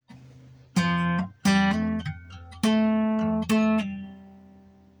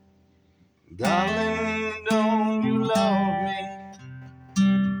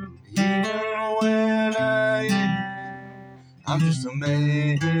I'm just a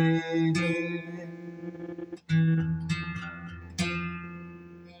man.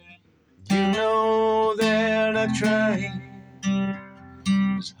 You know that I try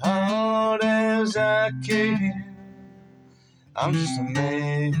as hard as I can. I'm just a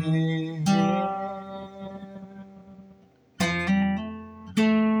man.